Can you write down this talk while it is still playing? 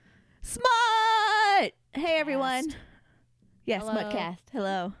Hey everyone. Yes, Hello. Smutcast.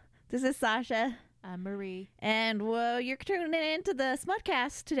 Hello. This is Sasha. I'm Marie. And you're tuning into the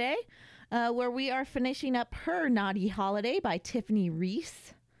Smutcast today, where we are finishing up Her Naughty Holiday by Tiffany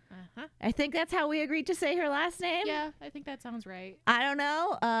Reisz. Uh-huh. I think that's how we agreed to say her last name. Yeah, I think that sounds right. I don't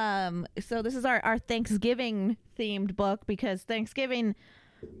know. So this is our Thanksgiving themed book because Thanksgiving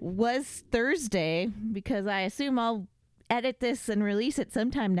was Thursday, because I assume I'll edit this and release it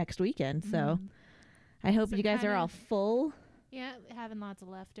sometime next weekend. So I hope So you guys are all full. Yeah, having lots of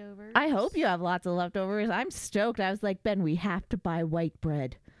leftovers. I hope you have lots of leftovers. I'm stoked. I was like, Ben, we have to buy white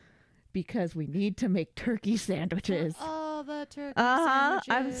bread because we need to make turkey sandwiches. Oh, the turkey sandwiches.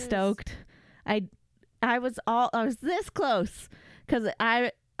 I'm stoked. I was this close because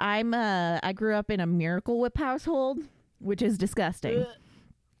I grew up in a Miracle Whip household, which is disgusting. Ugh.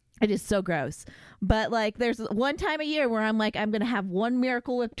 It is so gross. But like, there's one time a year where I'm like, I'm gonna have one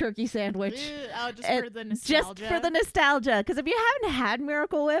Miracle Whip turkey sandwich. Ugh. Oh, just for the nostalgia. Just for the nostalgia. Because if you haven't had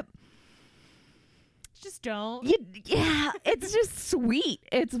Miracle Whip, just don't. yeah, it's just sweet.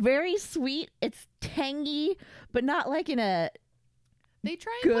 It's very sweet. It's tangy, but not like in a They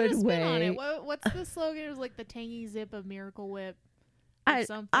try and put a good spin on way. it. What's the slogan? It was like the tangy zip of Miracle Whip. Or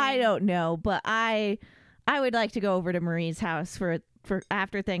something. I don't know, but I would like to go over to Marie's house for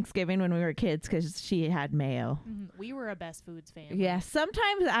after Thanksgiving when we were kids because she had mayo. Mhm. We were a Best Foods family. Yeah,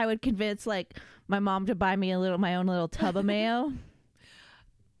 sometimes I would convince like my mom to buy me my own little tub of mayo.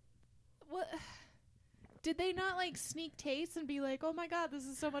 What? Did they not like sneak taste and be like, "Oh my God, this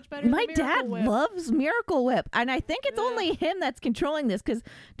is so much better"? My than dad Miracle Whip. loves Miracle Whip, and I think it's Ugh. only him that's controlling this because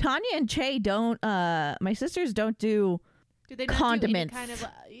Tanya and Che don't. My sisters don't do. Do they not condiments. do any kind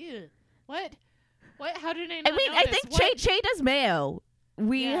of ew. What? How did I I not mean, know I this? think What? Che does mayo.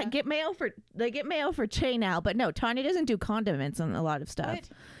 We Yeah. get mayo for Che now, but no, Tanya doesn't do condiments on a lot of stuff. What?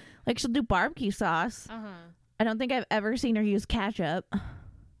 Like she'll do barbecue sauce. Uh-huh. I don't think I've ever seen her use ketchup.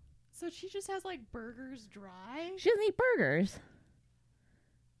 So she just has like burgers dry? She doesn't eat burgers.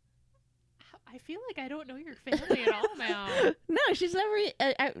 I feel like I don't know your family at all now. No, she's never.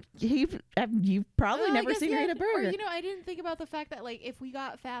 You've probably I never guess, seen her yeah, eat a burger. Or, I didn't think about the fact that like if we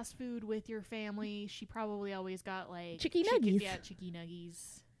got fast food with your family, she probably always got like Chicky nuggies. Yeah, chicky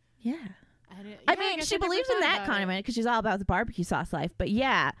nuggies. Yeah. I I mean, guess she I never believes in thought that about condiment because she's all about the barbecue sauce life. But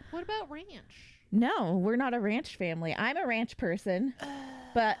yeah, it. What about ranch? no, we're not a ranch family. I'm a ranch person,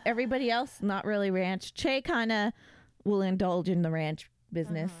 but everybody else not really ranch. Che kind of will indulge in the ranch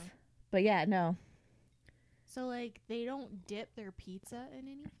business, but yeah, no. So like they don't dip their pizza in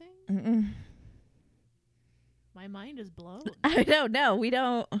anything? Mm-mm. My mind is blown. I don't know. We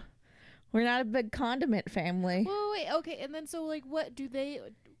don't. We're not a big condiment family. Wait, okay, and then so like what do they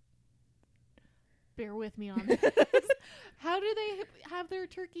bear with me on this. How do they have their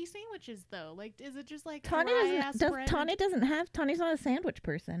turkey sandwiches though? Like is it just like Tanya bread? Tanya's not a sandwich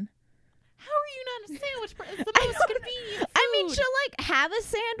person. How are you not a sandwich person? It's the most convenient food. I mean, she'll like have a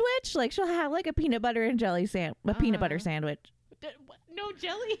sandwich. Like she'll have like a peanut butter and jelly peanut butter sandwich. No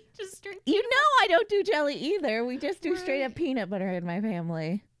jelly, just straight. You know I don't do jelly either. We just do straight Right. up peanut butter in my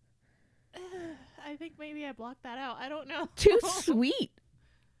family. I think maybe I blocked that out. I don't know. Too sweet.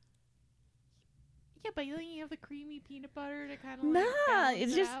 Yeah, but then you have the creamy peanut butter to kind of like Nah, balance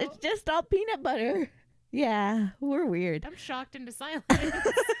it's it just out. all peanut butter. Yeah, we're weird. I'm shocked into silence.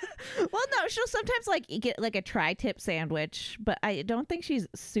 Well, no, she'll sometimes like get like a tri-tip sandwich, but I don't think she's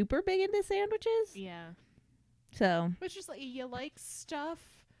super big into sandwiches. Yeah, So, it's just like you like stuff,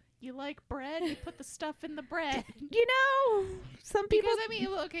 you like bread, you put the stuff in the bread. you know, some people. Because I mean,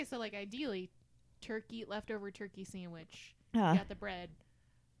 okay, so like ideally, leftover turkey sandwich, you Uh, got the bread.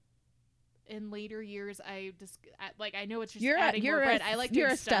 In later years, I know it's just you're adding more bread. I like you're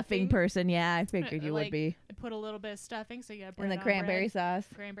doing a stuffing person. Yeah, I figured you would Like, be. I put a little bit of stuffing, so you got bread And the on cranberry bread. sauce.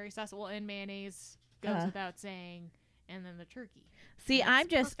 Cranberry sauce, well, and mayonnaise goes Uh-huh. without saying, and then the turkey. See,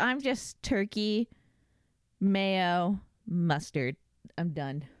 That's I'm just turkey, mayo, mustard. I'm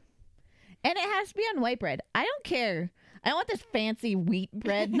done. And it has to be on white bread. I don't care. I don't want this fancy wheat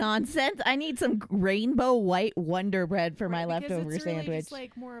bread nonsense. I need some rainbow white Wonder Bread for my Right, because leftover it's really sandwich. just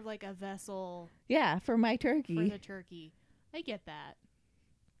like more of like a vessel Yeah, for my for turkey. the turkey. I get that.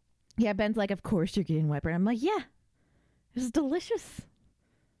 Yeah, Ben's like, of course you're getting white bread. I'm like, yeah, this is delicious.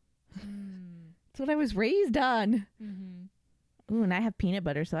 That's what I was raised on. Mm-hmm. Ooh, and I have peanut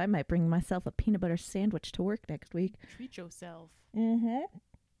butter, so I might bring myself a peanut butter sandwich to work next week. Treat yourself. Mm-hmm.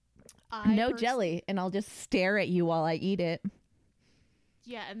 No jelly, and I'll just stare at you while I eat it.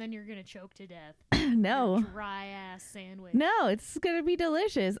 Yeah, and then you're gonna choke to death. No. Your dry ass sandwich. No, it's gonna be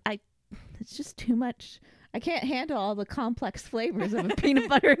delicious. It's just too much. I can't handle all the complex flavors of a peanut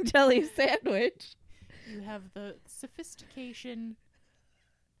butter and jelly sandwich. You have the sophistication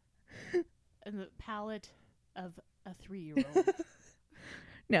and the palate of a 3-year-old.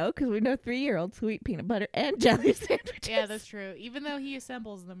 No, because we know 3-year-olds who eat peanut butter and jelly sandwiches. Yeah, that's true. Even though he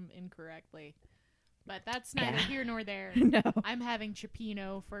assembles them incorrectly. But that's neither here nor there. No. I'm having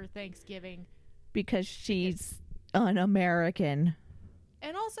cioppino for Thanksgiving. Because she's un-American.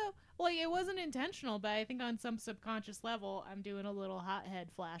 And also, like, it wasn't intentional, but I think on some subconscious level, I'm doing a little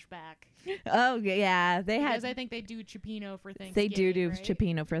hothead flashback. Oh, yeah. Because I think they do cioppino for Thanksgiving. They do right?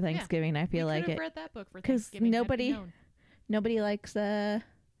 cioppino for Thanksgiving. I feel like I it. read that book for Because Thanksgiving. nobody likes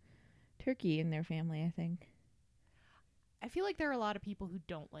turkey in their family, I think. I feel like there are a lot of people who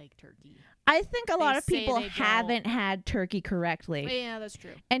don't like turkey. I think a lot of say people they haven't had turkey correctly. Yeah, that's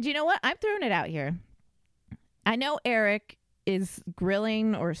true. And you know what? I'm throwing it out here. I know Eric is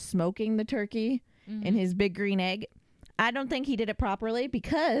grilling or smoking the turkey in his big green egg. I don't think he did it properly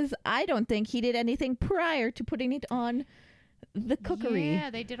because I don't think he did anything prior to putting it on the cookery. Yeah,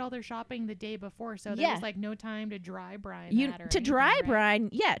 they did all their shopping the day before, so there was like no time to dry brine that or to anything, dry right? brine,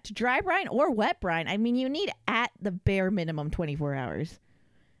 yeah, to dry brine or wet brine. I mean, you need at the bare minimum 24 hours.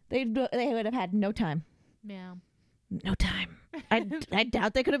 They would have had no time. Yeah. No time. I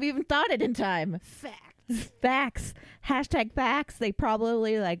doubt they could have even thought it in time. Facts. Hashtag facts. They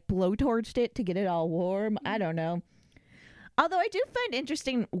probably like blowtorched it to get it all warm. I don't know. Although I do find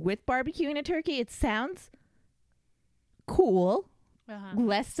interesting with barbecuing a turkey, it sounds cool.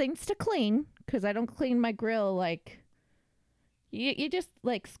 Less things to clean because I don't clean my grill like you just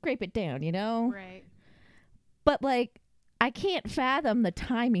like scrape it down, you know? Right. But like I can't fathom the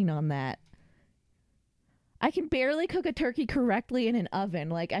timing on that. I can barely cook a turkey correctly in an oven.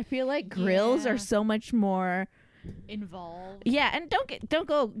 Like I feel like grills are so much more involved. Yeah, and don't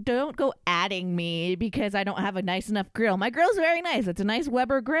go adding me because I don't have a nice enough grill. My grill's very nice. It's a nice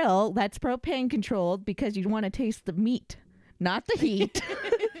Weber grill that's propane controlled because you want to taste the meat, not the heat.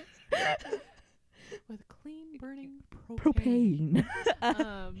 With clean burning propane.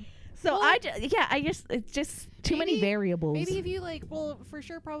 So well, it's just too many variables. Maybe if you like, well, for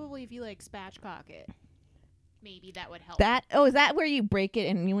sure, probably if you like spatchcock it. Maybe that would help. Is that where you break it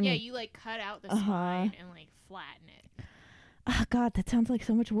and you like cut out the spine and like flatten it. Oh God, that sounds like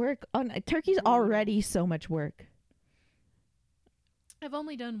so much work. Turkey's already so much work. I've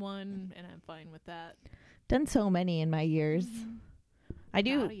only done one and I'm fine with that. Done so many in my years. I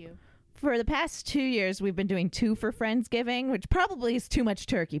do. Proud of you. For the past 2 years, we've been doing 2 for Friendsgiving, which probably is too much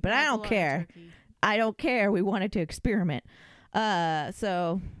turkey, but I don't care. I don't care. We wanted to experiment.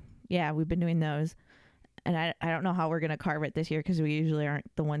 So yeah, we've been doing those. And I don't know how we're going to carve it this year because we usually aren't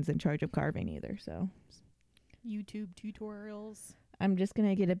the ones in charge of carving either. So YouTube tutorials. I'm just going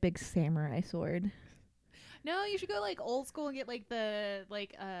to get a big samurai sword. No, you should go like old school and get like the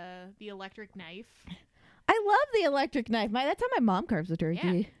electric knife. I love the electric knife. That's how my mom carves a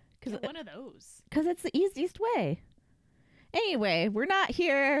turkey. Yeah, get one of those. Because it's the easiest way. Anyway, we're not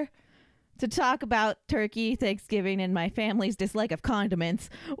here to talk about turkey, Thanksgiving, and my family's dislike of condiments.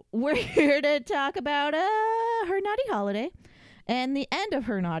 We're here to talk about her naughty holiday and the end of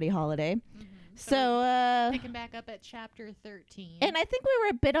her naughty holiday. So picking back up at chapter 13. And I think we were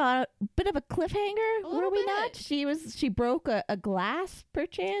a bit of a cliffhanger, were we not? She broke a glass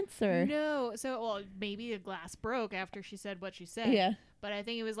perchance, or no? So maybe a glass broke after she said what she said. Yeah. But I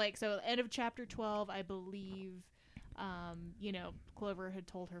think it was like end of chapter 12, I believe. Clover had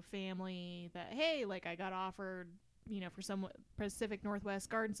told her family that, hey, like I got offered, for some Pacific Northwest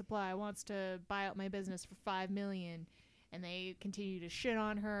Garden Supply wants to buy out my business for $5 million. And they continue to shit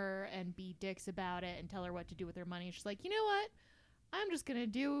on her and be dicks about it and tell her what to do with their money. She's like, you know what? I'm just going to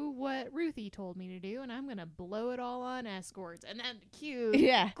do what Ruthie told me to do, and I'm going to blow it all on escorts. And then cute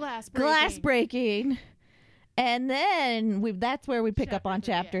glass breaking. And then that's where we pick up on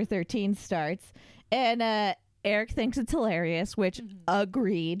chapter 13 starts. And Eric thinks it's hilarious, which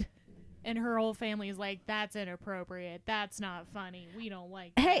agreed. And her whole family is like, that's inappropriate. That's not funny. We don't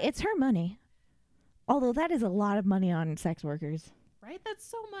like that. Hey, it's her money. Although that is a lot of money on sex workers. Right? That's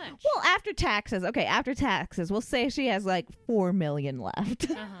so much. Well, after taxes. Okay, after taxes. We'll say she has like $4 million left.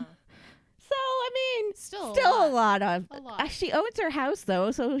 So, I mean, still a lot. She owns her house,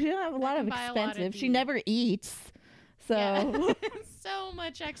 though, so she don't have a lot of expensive. She never eats. So. Yeah. So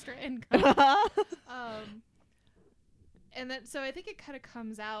much extra income. And then, so I think it kind of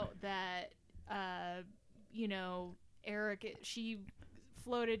comes out that, Eric, she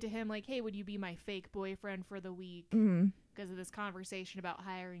floated to him like, hey, would you be my fake boyfriend for the week? Because of this conversation about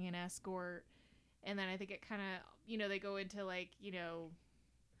hiring an escort. And then I think it kind of, they go into like,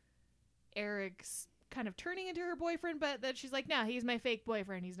 Eric's kind of turning into her boyfriend, but then she's like, no, he's my fake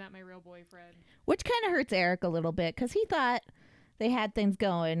boyfriend. He's not my real boyfriend. Which kind of hurts Eric a little bit because he thought they had things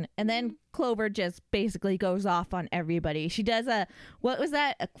going. And then Clover just basically goes off on everybody. She does what was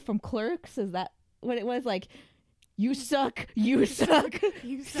that from Clerks? Is that what it was? Like, you suck. You suck.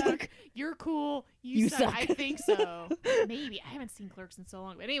 You suck. You're cool. You suck. I think so. Maybe. I haven't seen Clerks in so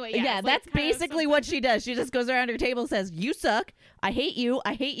long. But anyway, yeah, that's like basically what she does. She just goes around her table and says, you suck. I hate you.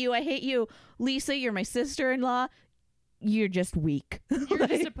 I hate you. I hate you. Lisa, you're my sister-in-law. You're just weak. You're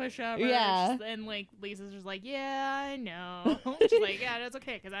just a pushover. Yeah. And like Lisa's just like, yeah, I know. She's like, yeah, that's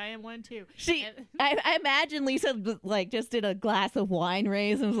okay because I am one too. I imagine Lisa like just did a glass of wine,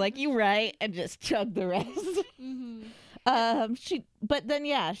 Reisz, and was like, "You right," and just chugged the rest. But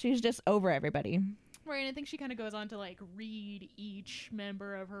then she's just over everybody. Right, and I think she kind of goes on to like read each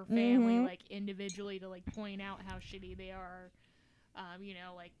member of her family like individually to like point out how shitty they are.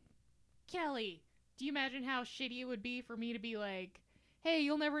 Like Kelly. Do you imagine how shitty it would be for me to be like, hey,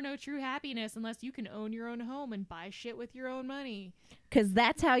 you'll never know true happiness unless you can own your own home and buy shit with your own money? Because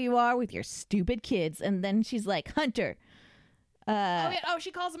that's how you are with your stupid kids. And then she's like, Hunter.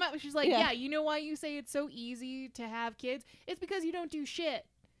 She calls him out. She's like, yeah, you know why you say it's so easy to have kids? It's because you don't do shit.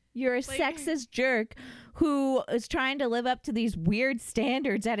 You're a sexist jerk who is trying to live up to these weird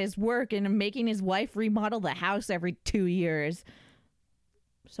standards at his work and making his wife remodel the house every 2 years.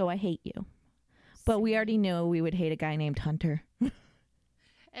 So I hate you. But we already knew we would hate a guy named Hunter.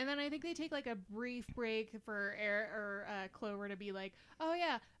 And then I think they take like a brief break for Clover to be like, oh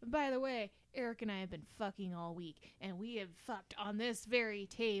yeah, by the way, Eric and I have been fucking all week and we have fucked on this very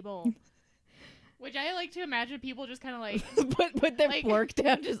table. Which I like to imagine people just kind of like put their fork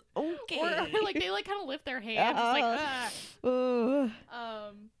down, just okay. Or like they like kind of lift their hands, just like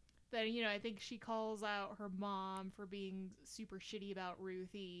Then I think she calls out her mom for being super shitty about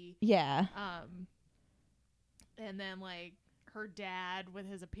Ruthie. Yeah. And then like her dad with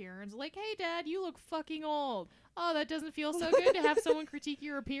his appearance, like, hey dad, you look fucking old. Oh, that doesn't feel so good to have someone critique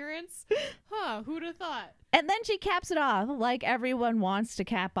your appearance. Huh, who'd have thought? And then she caps it off like everyone wants to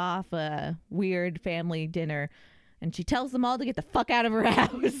cap off a weird family dinner. And she tells them all to get the fuck out of her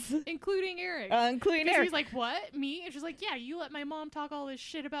house. Including Eric. Including Eric. He's like, what? Me? And she's like, yeah, you let my mom talk all this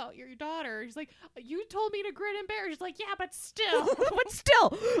shit about your daughter. She's like, you told me to grin and bear. She's like, yeah, but still.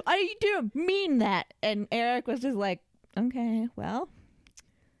 I do mean that. And Eric was just like, okay, well,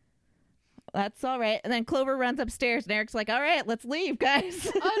 that's all right. And then Clover runs upstairs and Eric's like, all right, let's leave, guys.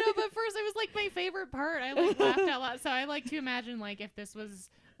 Oh, no, but first it was like my favorite part. I like laughed out loud. So I like to imagine like if this was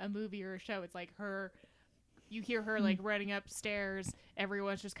a movie or a show, it's like her... You hear her like running upstairs.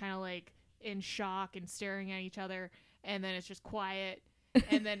 Everyone's just kind of like in shock and staring at each other. And then it's just quiet.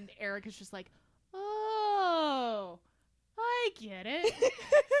 And then Eric is just like, oh, I get it.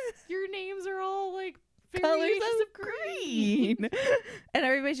 Your names are all like variations of green. And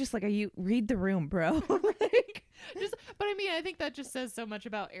everybody's just like, read the room, bro. But I mean, I think that just says so much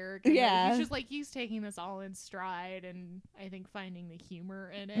about Eric. Yeah. He's just like, he's taking this all in stride. And I think finding the humor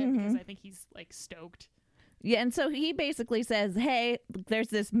in it because I think he's like stoked. Yeah, and so he basically says, hey, there's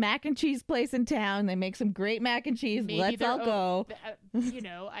this mac and cheese place in town. They make some great mac and cheese. Let's all go.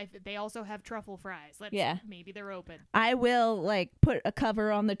 They also have truffle fries. Maybe they're open. I will, like, put a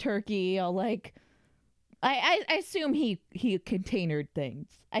cover on the turkey. I'll, like... I assume he containered things.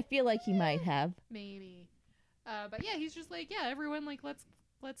 I feel like he might have. Maybe. But yeah, he's just like, yeah, everyone, like, let's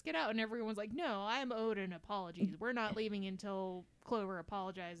get out. And everyone's like, no, I'm owed an apology. We're not leaving until Clover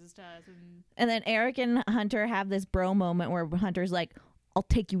apologizes to us. And then Eric and Hunter have this bro moment where Hunter's like, I'll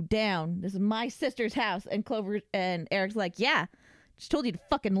take you down. This is my sister's house. And Clover and Eric's like, yeah, just told you to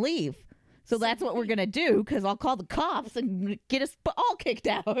fucking leave. So that's what we're going to do because I'll call the cops and get us all kicked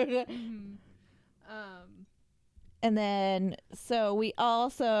out. And then, so we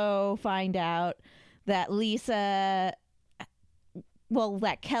also find out that Lisa... Well,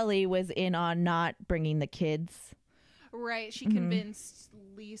 that Kelly was in on not bringing the kids. Right. She convinced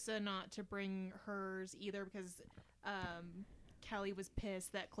Lisa not to bring hers either because Kelly was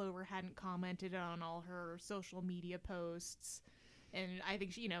pissed that Clover hadn't commented on all her social media posts. And I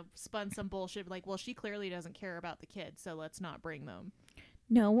think she, spun some bullshit like, well, she clearly doesn't care about the kids, so let's not bring them.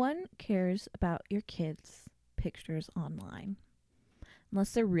 No one cares about your kids' pictures online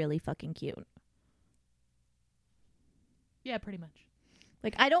unless they're really fucking cute. Yeah, pretty much.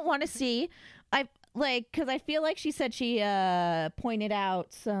 Like, I don't want to see, because I feel like she said she pointed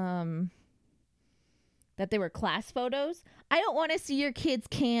out some, that they were class photos. I don't want to see your kids'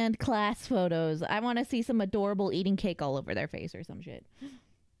 canned class photos. I want to see some adorable eating cake all over their face or some shit.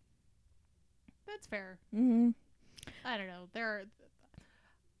 That's fair. Mm-hmm. I don't know.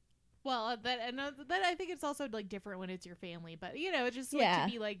 Well, that I think it's also like different when it's your family, but it's just like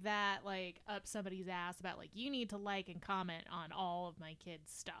to be like that, like up somebody's ass about like you need to like and comment on all of my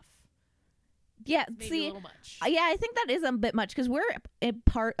kids' stuff. Yeah, maybe see, a little much. Yeah, I think that is a bit much because we're a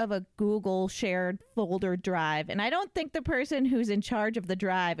part of a Google shared folder drive, and I don't think the person who's in charge of the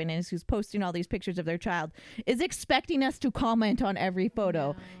drive and who's posting all these pictures of their child is expecting us to comment on every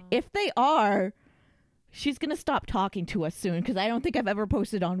photo. No. If they are, she's gonna stop talking to us soon because I don't think I've ever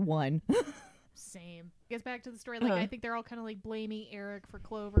posted on one. Same. Gets back to the story. Like I think they're all kind of like blaming Eric for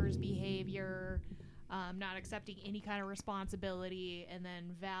Clover's behavior. Not accepting any kind of responsibility, and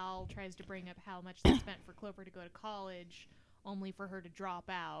then Val tries to bring up how much they spent for Clover to go to college, only for her to drop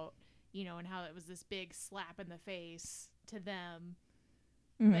out, and how it was this big slap in the face to them.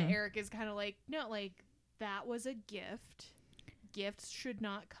 But Eric is kind of like, no, like, that was a gift. Gifts should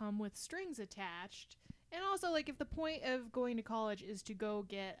not come with strings attached. And also, like, if the point of going to college is to go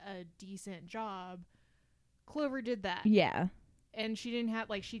get a decent job, Clover did that. Yeah. And she didn't have,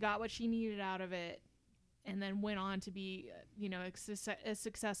 like, she got what she needed out of it. And then went on to be, a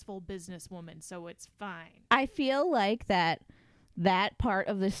successful businesswoman. So it's fine. I feel like that part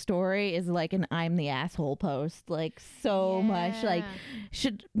of the story is like an I'm the asshole post. Like so much. Like,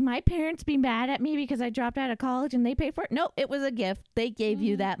 should my parents be mad at me because I dropped out of college and they paid for it? No, it was a gift. They gave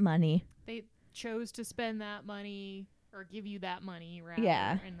you that money. They chose to spend that money or give you that money rather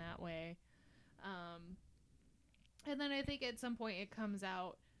in that way. And then I think at some point it comes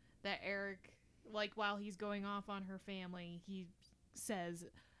out that Eric, like, while he's going off on her family, he says,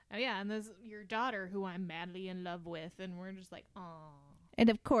 oh yeah, and this your daughter who I'm madly in love with, and we're just like, aw. And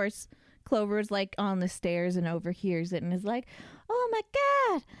of course Clover's like on the stairs and overhears it and is like, oh my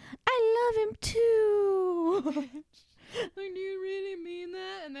god, I love him too. Like, do you really mean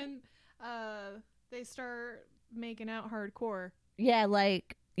that? And then they start making out hardcore. Yeah,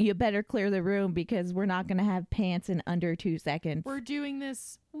 like, you better clear the room because we're not going to have pants in under 2 seconds. We're doing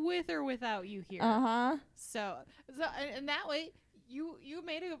this with or without you here. So and that way, you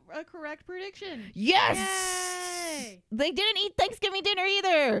made a correct prediction. Yes! Yay! They didn't eat Thanksgiving dinner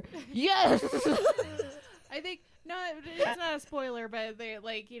either. Yes! I think, no, it's not a spoiler, but they,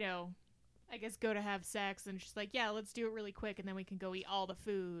 like, I guess go to have sex, and she's like, yeah, let's do it really quick, and then we can go eat all the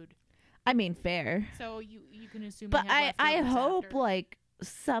food. I mean, fair. So you can assume. But I hope, after. Like,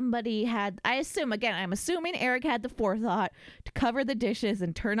 somebody had, I'm assuming Eric had the forethought to cover the dishes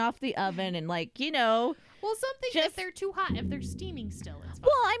and turn off the oven and, like, well, something, if they're too hot, if they're steaming still, it's fine.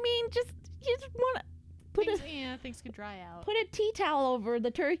 Well, I mean, you just want to put things could dry out. Put a tea towel over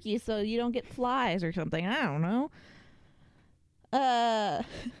the turkey so you don't get flies or something. I don't know.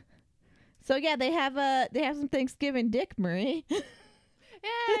 So yeah, they have some Thanksgiving dick, Marie.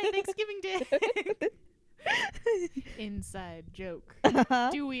 Yay, Thanksgiving dick. Inside joke.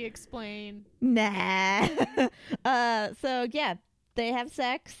 Do we explain? Nah. So yeah, they have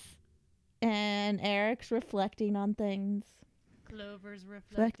sex, and Eric's reflecting on things. Clover's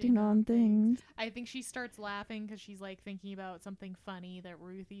reflecting on things. I think she starts laughing because she's like thinking about something funny that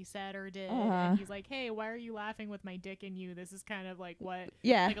Ruthie said or did, and he's like, "Hey, why are you laughing with my dick in you? This is kind of like what,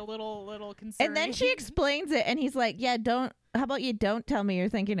 like a little concerning." And then she explains it, and he's like, "Yeah, don't. How about you don't tell me you're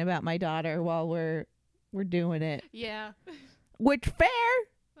thinking about my daughter while we're doing it." Yeah. Which fair.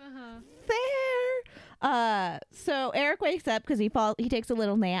 Fair. So Eric wakes up because he takes a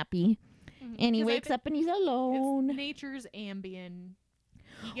little nappy. And he wakes up and he's alone. It's nature's Ambien.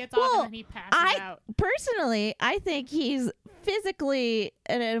 He gets off and then he passes out. Personally, I think he's physically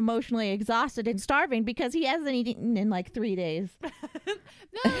and emotionally exhausted and starving because he hasn't eaten in like 3 days.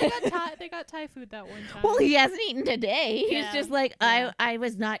 No, they got Thai food that one time. Well, he hasn't eaten today. He's just like, I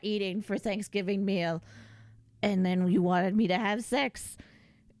was not eating for Thanksgiving meal. And then you wanted me to have sex.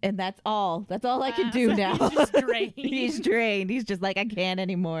 And that's all. That's all I can do now. He's just drained. He's drained. He's just like, I can't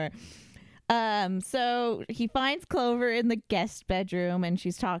anymore. So he finds Clover in the guest bedroom, and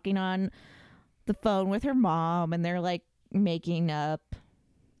she's talking on the phone with her mom, and they're like making up.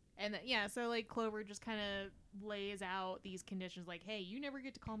 And so like Clover just kind of lays out these conditions, like, hey, you never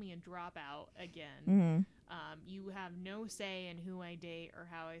get to call me a dropout again. Mm-hmm. You have no say in who I date or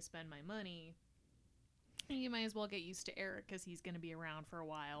how I spend my money. You might as well get used to Eric because he's going to be around for a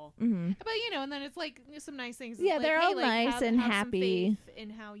while. Mm-hmm. But, and then it's like some nice things. Yeah, like, they're all nice have and have happy. Some faith in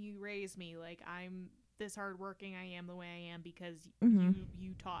how you raised me. Like, I'm this hardworking. I am the way I am because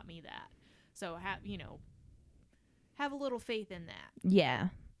you taught me that. So, have a little faith in that. Yeah.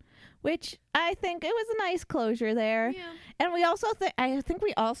 Which I think it was a nice closure there. Yeah. And we also I think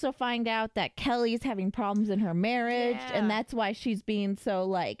we also find out that Kelly's having problems in her marriage, and that's why she's being so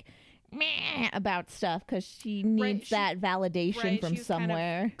like meh about stuff because she needs that validation from she was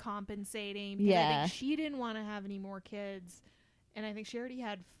somewhere. Kind of compensating. Because I think she didn't want to have any more kids, and I think she already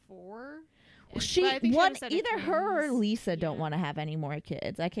had 4. Either her or Lisa don't want to have any more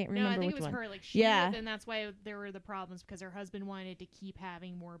kids. I can't remember. No, I think which it was one. her. Like she, and that's why there were the problems because her husband wanted to keep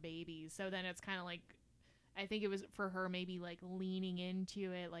having more babies. So then it's kind of like, I think it was for her maybe like leaning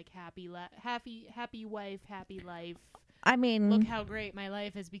into it, like happy wife, happy life. I mean, look how great my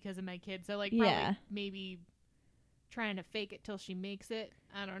life is because of my kids. So like, probably maybe trying to fake it till she makes it.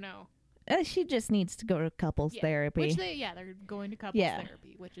 I don't know. She just needs to go to couples therapy. Which they're going to couples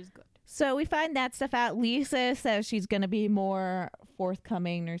therapy, which is good. So we find that stuff out. Lisa says she's going to be more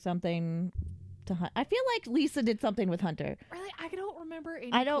forthcoming or something to Hunt. I feel like Lisa did something with Hunter. Really? I don't remember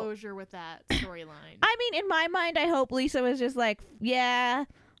any closure with that storyline. I mean, in my mind, I hope Lisa was just like, yeah,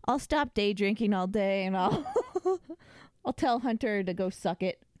 I'll stop day drinking all day and I'll I'll tell Hunter to go suck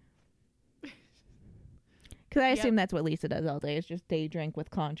it. Because I assume that's what Lisa does all day, is just day drink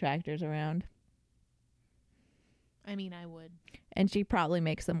with contractors around. I mean, I would. And she probably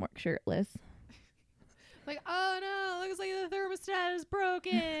makes them work shirtless. Like, oh no, looks like the thermostat is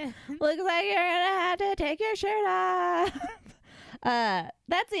broken. Looks like you're going to have to take your shirt off.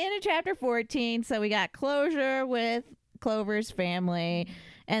 That's the end of chapter 14. So we got closure with Clover's family.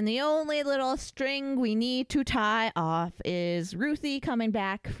 And the only little string we need to tie off is Ruthie coming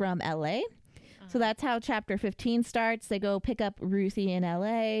back from L.A., So that's how chapter 15 starts. They go pick up Ruthie in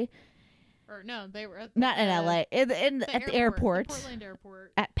L.A. Or no, they were not in L.A. At the airport. The Portland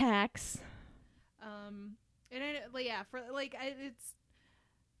airport. At PAX. And it's.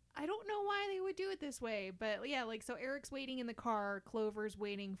 I don't know why they would do it this way, but yeah, like so Eric's waiting in the car, Clover's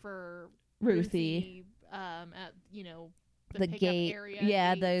waiting for Ruthie at the gate area.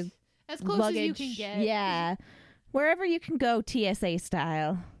 Yeah, the as close luggage, as you can get. Yeah, wherever you can go, TSA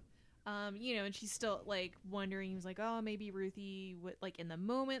style. And she's still like wondering. He was like, oh, maybe Ruthie would like in the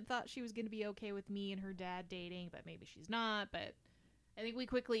moment thought she was going to be okay with me and her dad dating, but maybe she's not. But I think we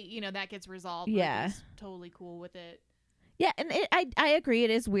quickly, that gets resolved. Yeah, Ruthie's totally cool with it. Yeah, and I agree. It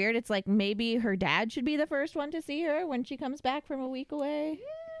is weird. It's like maybe her dad should be the first one to see her when she comes back from a week away.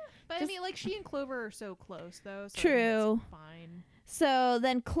 Yeah, but I mean, like she and Clover are so close, though. So true. That's fine. So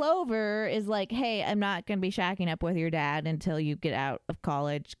then Clover is like, hey, I'm not going to be shacking up with your dad until you get out of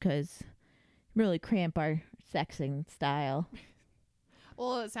college because really cramp our sexing style.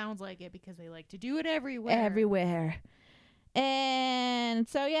 Well, it sounds like it because they like to do it everywhere. Everywhere. And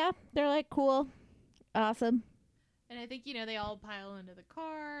so, yeah, they're like, cool. Awesome. And I think, they all pile into the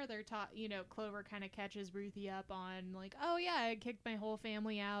car. They're Clover kind of catches Ruthie up on like, oh, yeah, I kicked my whole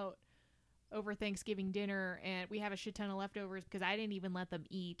family out over Thanksgiving dinner, and we have a shit ton of leftovers because I didn't even let them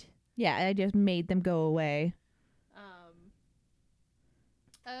eat. Yeah, I just made them go away.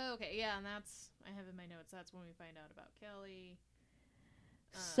 Okay, yeah, and I have in my notes, that's when we find out about Kelly.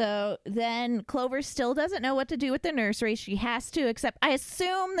 So then Clover still doesn't know what to do with the nursery. She has to accept, I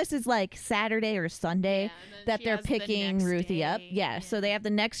assume this is like Saturday or Sunday that they're picking Ruthie up. Yeah, so she has the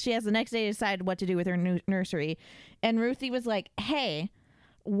next day to decide what to do with her nursery. And Ruthie was like, hey,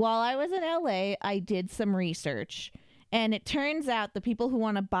 while I was in LA, I did some research. And it turns out the people who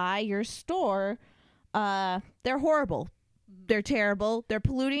want to buy your store, they're horrible. They're terrible. They're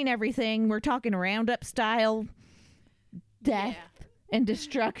polluting everything. We're talking Roundup style death and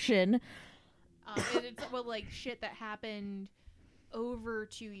destruction. It's like shit that happened over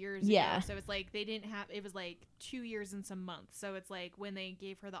 2 years ago. So it's like it was like 2 years and some months. So it's like when they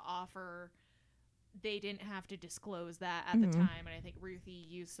gave her the offer, they didn't have to disclose that at the time. And I think Ruthie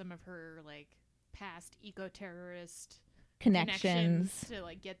used some of her like past eco-terrorist connections to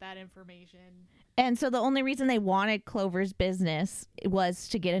like get that information. And so the only reason they wanted Clover's business was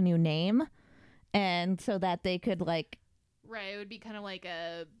to get a new name, and so that they could like it would be kind of like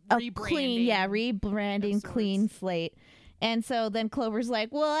a rebranding, rebranding, clean slate. And so then Clover's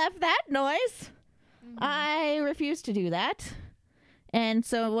like, well, F that noise. I refuse to do that. And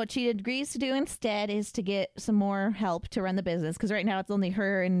so what she agrees to do instead is to get some more help to run the business, because right now it's only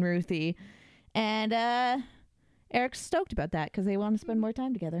her and Ruthie. And Eric's stoked about that because they want to spend more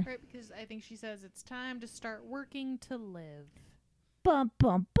time together. Right, because I think she says it's time to start working to live. Bum,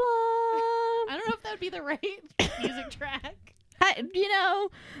 bum, bum. I don't know if that would be the right music track.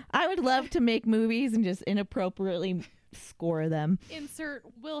 I would love to make movies and just inappropriately score them. Insert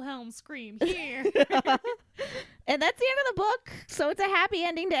Wilhelm scream here. And that's the end of the book. So it's a happy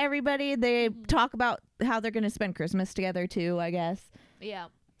ending to everybody. They talk about how they're going to spend Christmas together too, I guess. Yeah.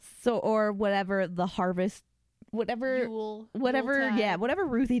 So, or whatever the harvest, whatever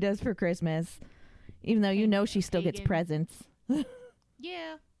Ruthie does for Christmas, even though she still gets presents.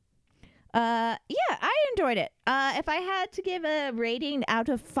 Yeah. Yeah, I enjoyed it. If I had to give a rating out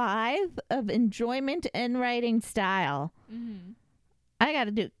of 5 of enjoyment and writing style, I got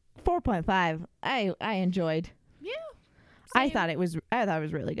to do 4.5. I enjoyed. Yeah. I Same. thought it was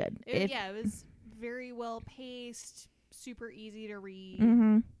really good. It was very well paced, super easy to read.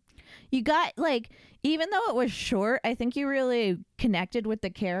 Mm-hmm. You got, like, even though it was short, I think you really connected with the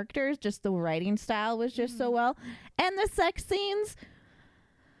characters. Just the writing style was just so well. And the sex scenes,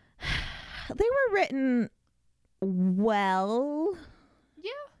 they were written well.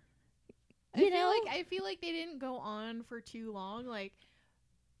 Yeah. I feel like they didn't go on for too long. Like,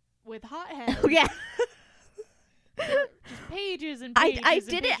 with Hothead. Oh, yeah. Just pages and pages. I and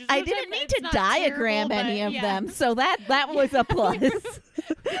didn't pages. I didn't need It's to not diagram terrible, any but of yeah. them, so that was a plus. You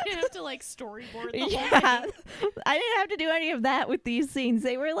didn't have to like storyboard the whole Yeah, thing. I didn't have to do any of that with these scenes.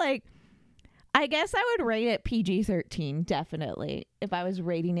 They were like, I guess I would rate it PG-13, definitely, if I was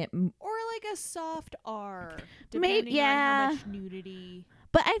rating it. Or like a soft R, depending on how much nudity.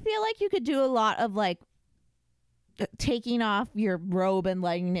 But I feel like you could do a lot of like taking off your robe and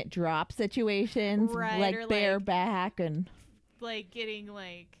letting it drop situations, Right, like or, bare like, back and Like getting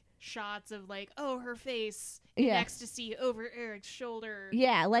like shots of like, oh, her face in ecstasy over Eric's shoulder.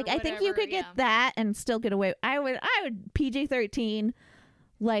 Yeah, like I think you could get that and still get away. I would PG-13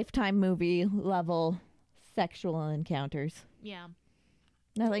 Lifetime movie level sexual encounters. Yeah.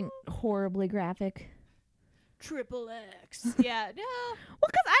 Nothing horribly graphic. XXX. Yeah, no. Well,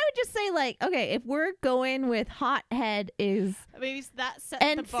 because I would just say, like, okay, if we're going with Hothead is Maybe that set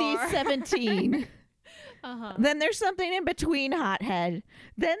the bar. NC-17, then there's something in between Hothead.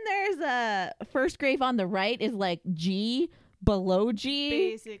 Then there's First Grave on the right is like G, below G.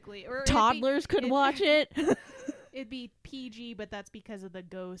 Basically. Or toddlers could watch it. It'd be PG, but that's because of the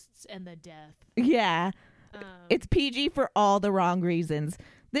ghosts and the death. Yeah. It's PG for all the wrong reasons.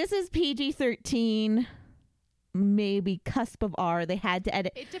 This is PG-13, maybe cusp of R. They had to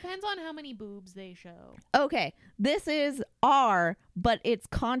edit. It depends on how many boobs they show. Okay, this is R, but it's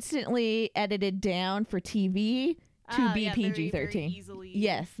constantly edited down for TV to be PG-13. Very easily.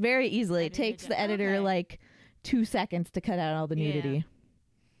 Yes, very easily. It takes the editor like 2 seconds to cut out all the nudity. Yeah.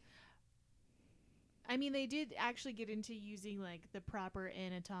 I mean, they did actually get into using like the proper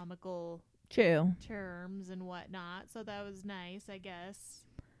anatomical terms and whatnot, so that was nice, I guess.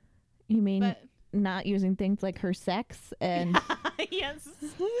 You mean not using things like her sex and yes,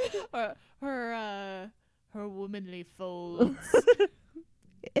 her womanly folds.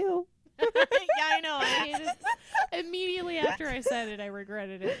 Ew. Yeah, I know. I hated it. Immediately after I said it, I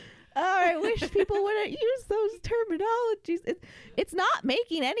regretted it. Oh, I wish people wouldn't use those terminologies. It's not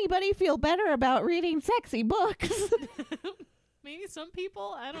making anybody feel better about reading sexy books. Maybe some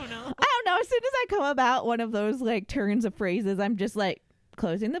people, I don't know. I don't know. As soon as I come about one of those like turns of phrases, I'm just like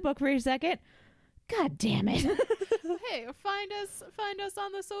closing the book for a second. God damn it. Hey, find us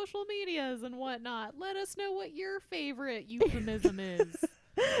on the social medias and whatnot. Let us know what your favorite euphemism is.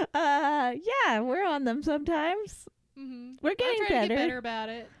 Yeah, we're on them sometimes. Mm-hmm. We're getting better. To get better about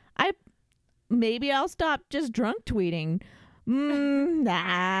it. Maybe I'll stop just drunk tweeting.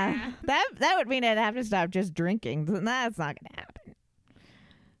 Nah. That would mean I'd have to stop just drinking. That's not gonna happen.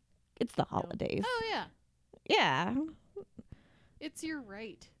 It's the holidays. Oh yeah. Yeah. It's your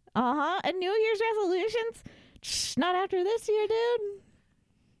right. And New Year's resolutions? Shh, not after this year, dude.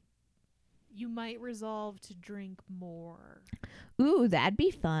 You might resolve to drink more. Ooh, that'd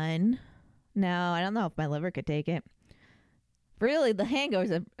be fun. No, I don't know if my liver could take it. Really, the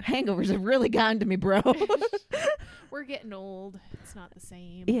hangovers have really gotten to me, bro. We're getting old. It's not the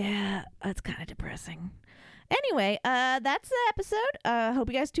same. Yeah, that's kind of depressing. Anyway, that's the episode.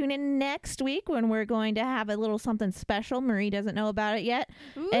 Hope you guys tune in next week when we're going to have a little something special. Marie doesn't know about it yet,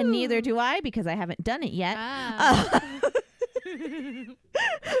 and neither do I because I haven't done it yet. But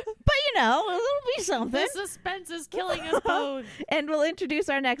it'll be something. The suspense is killing us both. And we'll introduce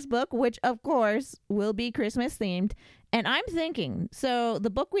our next book, which of course will be Christmas themed. And I'm thinking, so the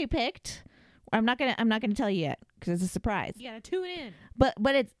book we picked, I'm not gonna tell you yet because it's a surprise. You gotta tune in. But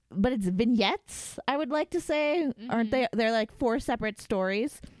it's vignettes, I would like to say, aren't they? They're like 4 separate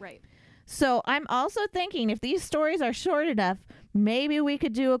stories. Right. So I'm also thinking if these stories are short enough, maybe we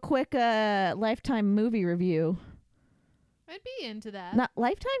could do a quick Lifetime movie review. I'd be into that. Not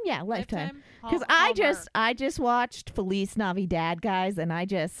Lifetime? Yeah, Lifetime. Because I just watched Feliz Navidad, guys, and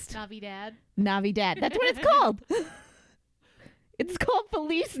Navidad? Navidad. That's what it's called. It's called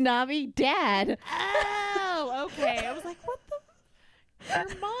Feliz Navidad. Oh, okay. I was like, what the?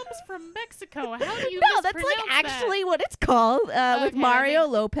 Your mom's from Mexico. How do you No, that's like actually what it's called with Mario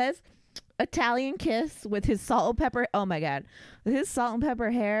Lopez. Italian Kiss with his salt and pepper. Oh, my God. With his salt and pepper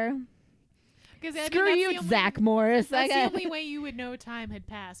hair. Screw you, Zach Morris. That's the only way you would know time had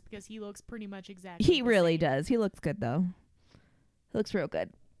passed, because he looks pretty much exactly He the really same. does. He looks good, though. He looks real good.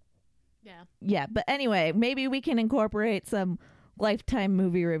 Yeah. Yeah, but anyway, maybe we can incorporate some Lifetime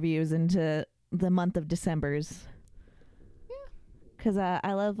movie reviews into the month of December's. Yeah. Because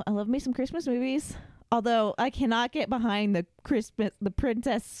I love me some Christmas movies. Although I cannot get behind the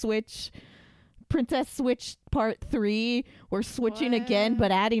Princess Switch Part 3. We're switching again,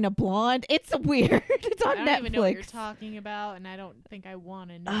 but adding a blonde. It's weird. It's on Netflix. I don't even know what you're talking about, and I don't think I want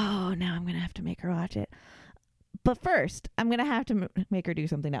to know. Oh, now I'm going to have to make her watch it. But first, I'm going to have to make her do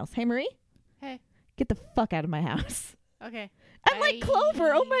something else. Hey, Marie? Hey. Get the fuck out of my house. Okay. I'm like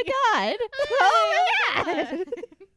Clover. Oh, my God. Oh, my God.